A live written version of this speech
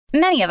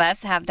Many of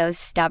us have those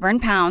stubborn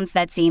pounds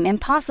that seem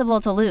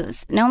impossible to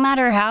lose, no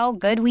matter how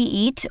good we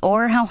eat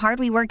or how hard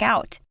we work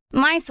out.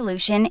 My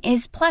solution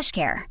is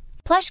PlushCare.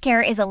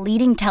 PlushCare is a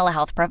leading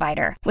telehealth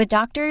provider with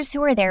doctors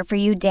who are there for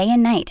you day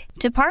and night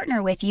to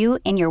partner with you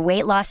in your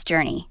weight loss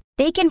journey.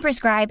 They can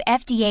prescribe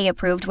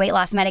FDA-approved weight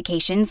loss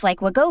medications like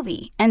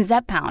Wegovy and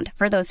Zepbound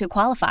for those who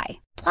qualify.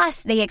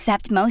 Plus, they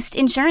accept most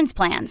insurance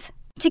plans.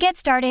 To get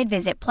started,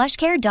 visit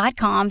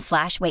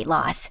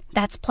plushcare.com/weightloss.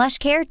 That's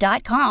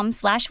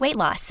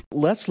plushcare.com/weightloss.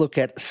 Let's look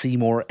at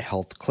Seymour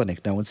Health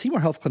Clinic. Now, when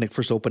Seymour Health Clinic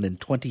first opened in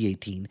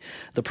 2018,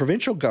 the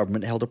provincial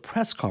government held a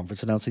press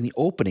conference announcing the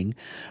opening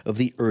of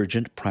the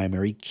urgent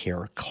primary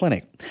care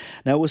clinic.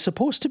 Now, it was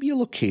supposed to be a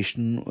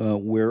location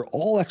where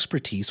all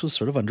expertise was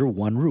sort of under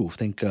one roof.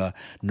 Think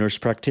nurse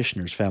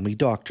practitioners, family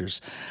doctors,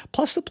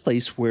 plus a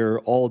place where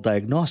all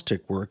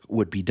diagnostic work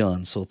would be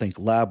done. So think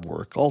lab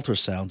work,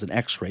 ultrasounds, and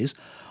x-rays,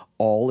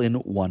 all in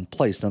one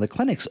place. Now, the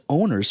clinic's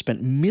owners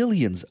spent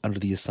millions under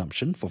the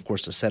assumption, of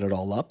course, to set it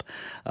all up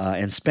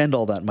and spend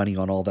all that money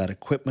on all that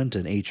equipment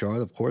and HR,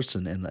 of course,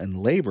 and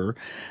labor.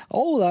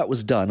 All of that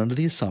was done under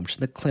the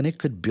assumption the clinic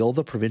could bill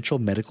the provincial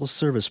medical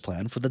service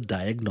plan for the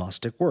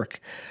diagnostic work.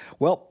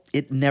 Well,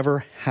 it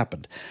never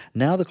happened.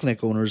 Now the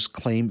clinic owners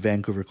claim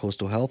Vancouver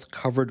Coastal Health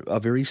covered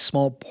a very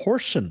small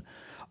portion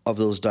of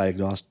those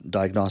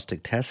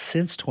diagnostic tests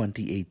since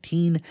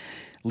 2018,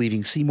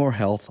 leaving Seymour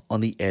Health on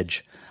the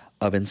edge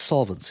of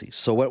insolvency.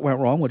 So what went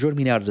wrong? Well, joining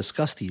me now to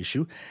discuss the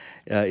issue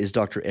is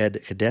Dr. Ed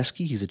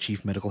Kadesky. He's the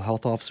Chief Medical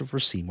Health Officer for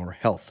Seymour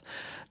Health.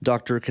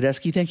 Dr.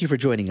 Kadesky, thank you for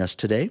joining us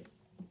today.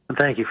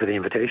 Thank you for the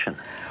invitation.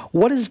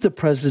 What is the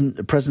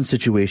present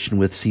situation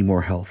with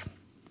Seymour Health?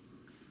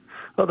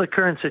 Well, the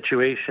current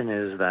situation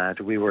is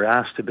that we were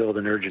asked to build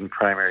an urgent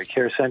primary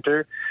care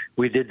center.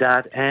 We did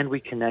that, and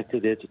we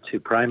connected it to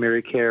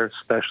primary care,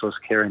 specialist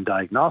care, and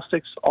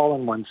diagnostics, all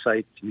in one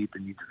site to meet the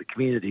needs of the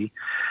community.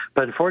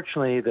 But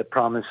unfortunately, the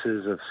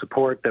promises of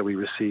support that we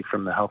received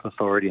from the health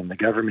authority and the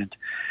government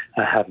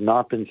have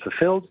not been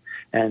fulfilled,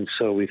 and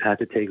so we've had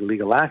to take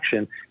legal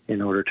action in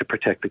order to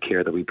protect the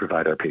care that we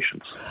provide our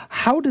patients.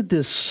 How did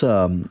this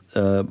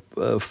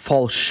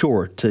fall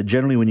short?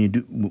 Generally, when you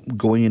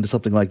going into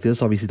something like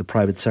this, obviously the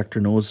private sector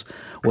knows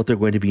what they're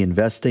going to be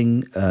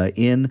investing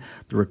in,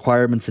 the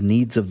requirements and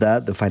needs of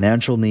that, the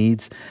financial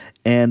needs,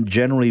 and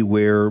generally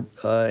where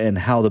and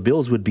how the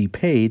bills would be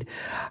paid.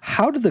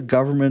 How did the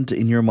government,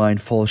 in your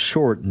mind, fall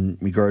short in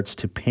regards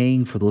to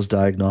paying for those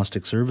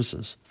diagnostic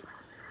services?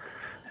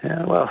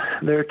 Yeah, well,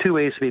 there are two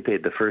ways to be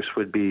paid. The first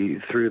would be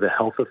through the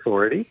health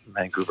authority,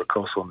 Vancouver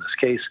Coastal in this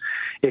case.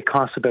 It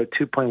costs about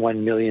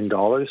 $2.1 million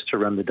to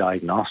run the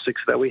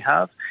diagnostics that we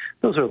have.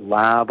 Those are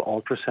lab,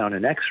 ultrasound,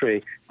 and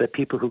x-ray that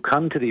people who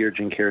come to the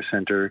urgent care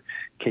center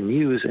can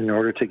use in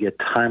order to get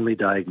timely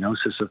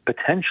diagnosis of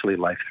potentially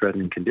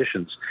life-threatening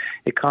conditions.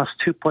 It costs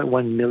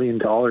 $2.1 million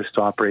to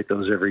operate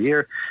those every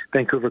year.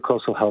 Vancouver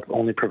Coastal Health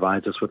only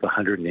provides us with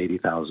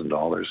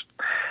 $180,000.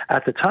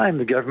 At the time,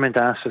 the government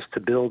asked us to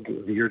build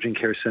the urgent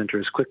care center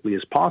as quickly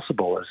as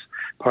possible as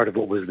part of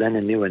what was then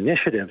a new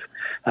initiative.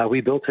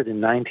 We built it in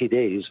 90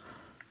 days.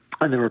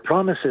 And there were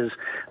promises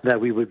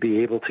that we would be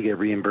able to get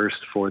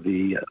reimbursed for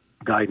the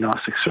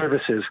diagnostic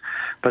services.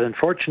 But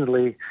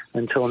unfortunately,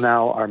 until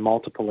now, our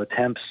multiple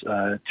attempts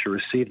to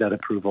receive that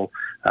approval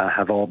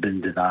have all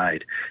been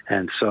denied.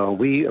 And so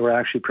we are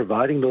actually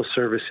providing those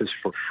services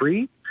for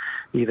free,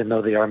 even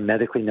though they are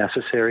medically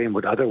necessary and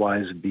would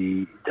otherwise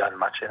be done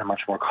in a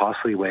much more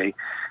costly way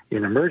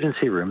in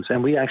emergency rooms.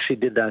 And we actually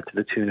did that to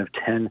the tune of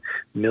 $10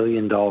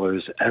 million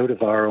out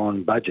of our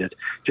own budget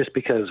just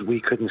because we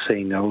couldn't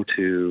say no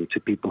to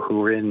people who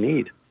were in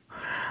need.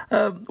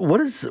 What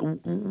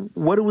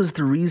was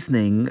the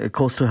reasoning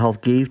Coastal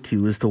Health gave to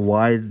you as to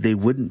why they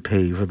wouldn't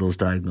pay for those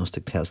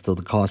diagnostic tests, though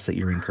the costs that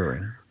you're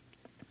incurring?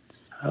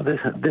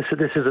 This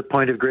is a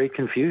point of great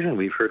confusion.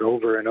 We've heard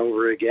over and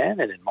over again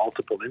and in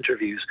multiple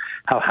interviews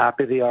how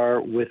happy they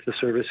are with the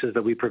services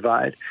that we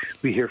provide.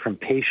 We hear from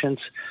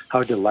patients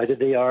how delighted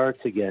they are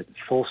to get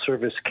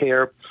full-service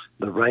care,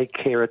 the right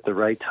care at the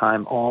right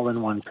time, all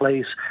in one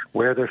place,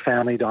 where their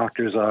family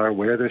doctors are,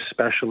 where their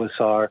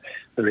specialists are.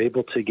 They're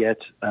able to get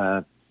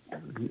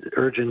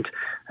urgent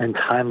and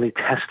timely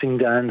testing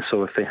done.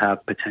 So if they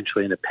have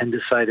potentially an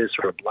appendicitis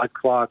or a blood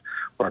clot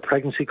or a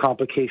pregnancy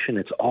complication,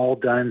 it's all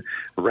done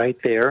right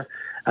there.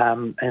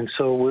 And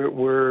so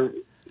we're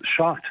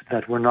shocked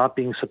that we're not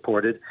being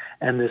supported,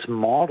 and this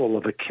model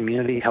of a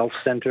community health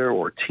center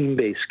or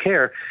team-based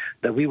care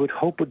that we would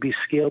hope would be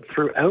scaled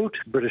throughout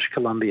British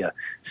Columbia,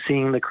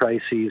 seeing the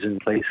crises in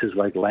places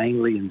like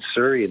Langley and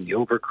Surrey and the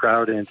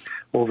overcrowded,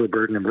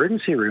 overburdened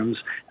emergency rooms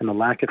and the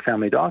lack of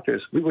family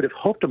doctors. We would have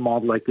hoped a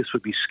model like this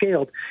would be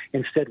scaled.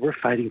 Instead, we're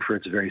fighting for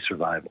its very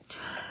survival.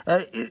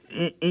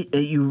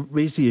 You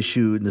raised the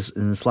issue in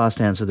this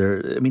last answer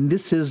there. I mean,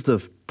 this is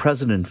the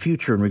present and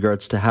future in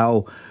regards to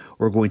how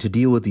we're going to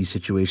deal with these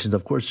situations.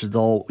 Of course, it's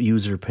all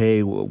user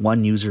pay,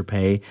 one user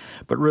pay,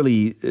 but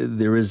really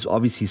there is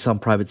obviously some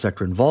private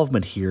sector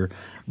involvement here.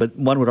 But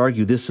one would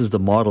argue this is the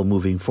model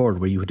moving forward,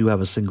 where you do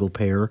have a single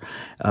payer,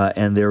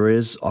 and there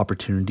is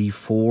opportunity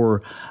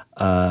for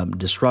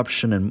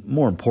disruption and,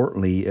 more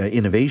importantly,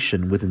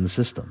 innovation within the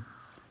system.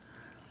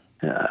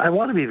 I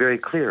want to be very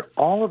clear.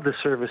 All of the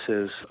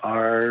services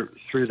are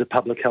through the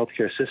public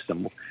healthcare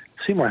system.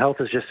 Seymour Health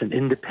is just an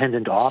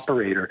independent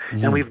operator,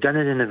 and we've done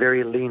it in a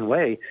very lean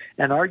way.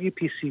 And our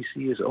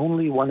UPCC is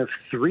only one of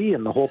 3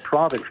 in the whole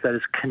province that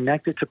is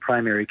connected to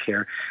primary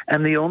care,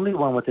 and the only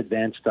one with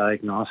advanced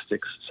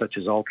diagnostics such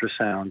as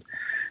ultrasound,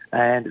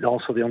 and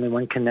also the only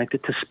one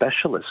connected to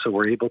specialists. So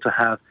we're able to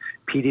have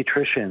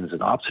pediatricians and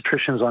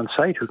obstetricians on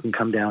site who can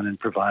come down and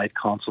provide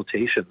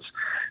consultations.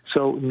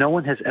 So no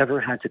one has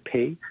ever had to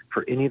pay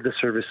for any of the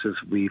services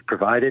we've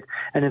provided.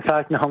 And in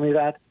fact, not only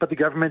that, but the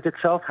government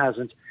itself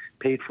hasn't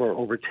paid for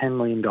over $10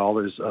 million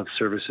of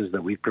services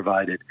that we've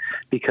provided,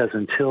 because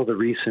until the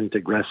recent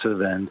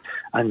aggressive and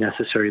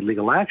unnecessary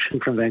legal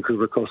action from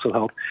Vancouver Coastal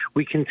Health,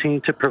 we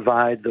continue to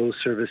provide those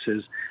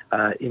services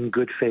in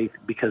good faith,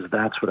 because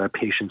that's what our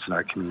patients and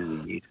our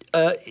community need.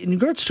 In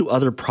regards to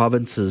other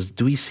provinces,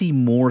 do we see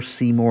more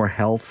Seymour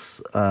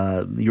Health's,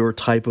 your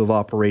type of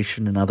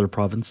operation in other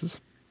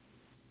provinces?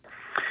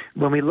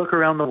 When we look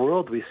around the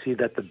world, we see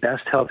that the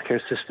best healthcare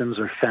systems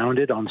are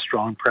founded on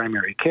strong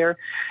primary care,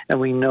 and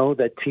we know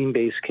that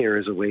team-based care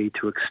is a way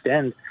to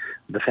extend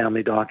the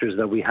family doctors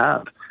that we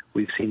have.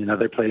 We've seen in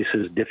other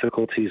places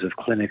difficulties of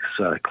clinics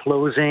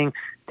closing,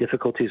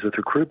 difficulties with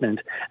recruitment,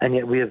 and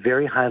yet we have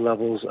very high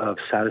levels of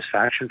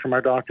satisfaction from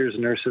our doctors,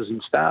 nurses,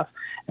 and staff,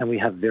 and we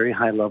have very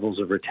high levels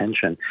of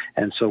retention.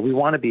 And so we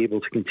want to be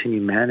able to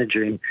continue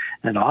managing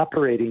and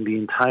operating the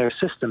entire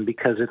system,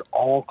 because it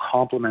all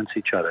complements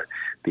each other.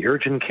 The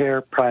urgent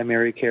care,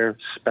 primary care,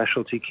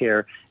 specialty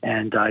care,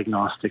 and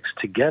diagnostics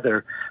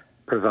together,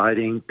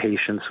 providing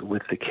patients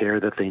with the care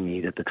that they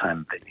need at the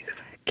time that they need it.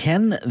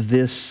 Can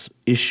this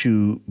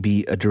issue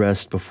be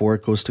addressed before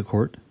it goes to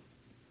court?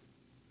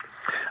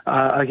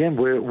 Again,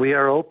 we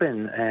are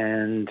open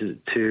and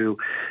to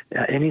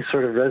any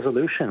sort of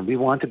resolution. We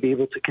want to be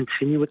able to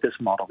continue with this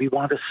model. We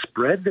want to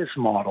spread this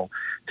model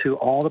to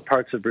all the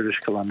parts of British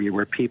Columbia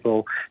where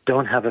people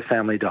don't have a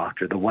family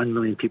doctor, the 1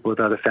 million people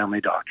without a family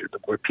doctor,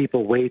 where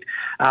people wait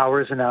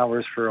hours and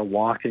hours for a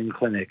walk-in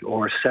clinic,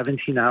 or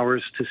 17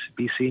 hours to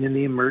be seen in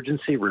the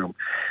emergency room.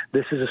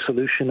 This is a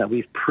solution that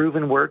we've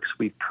proven works.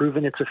 We've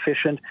proven it's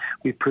efficient.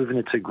 We've proven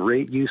it's a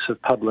great use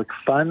of public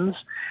funds,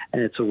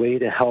 and it's a way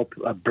to help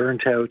a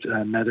burnt-out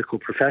medical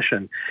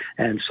profession.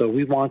 And so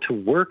we want to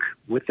work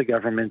with the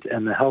government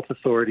and the health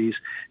authorities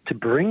to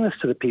bring this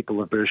to the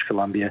people of British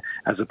Columbia,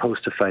 as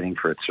opposed to fighting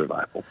for its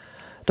survival.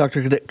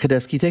 Dr.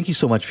 Kadesky, thank you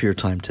so much for your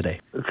time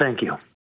today. Thank you.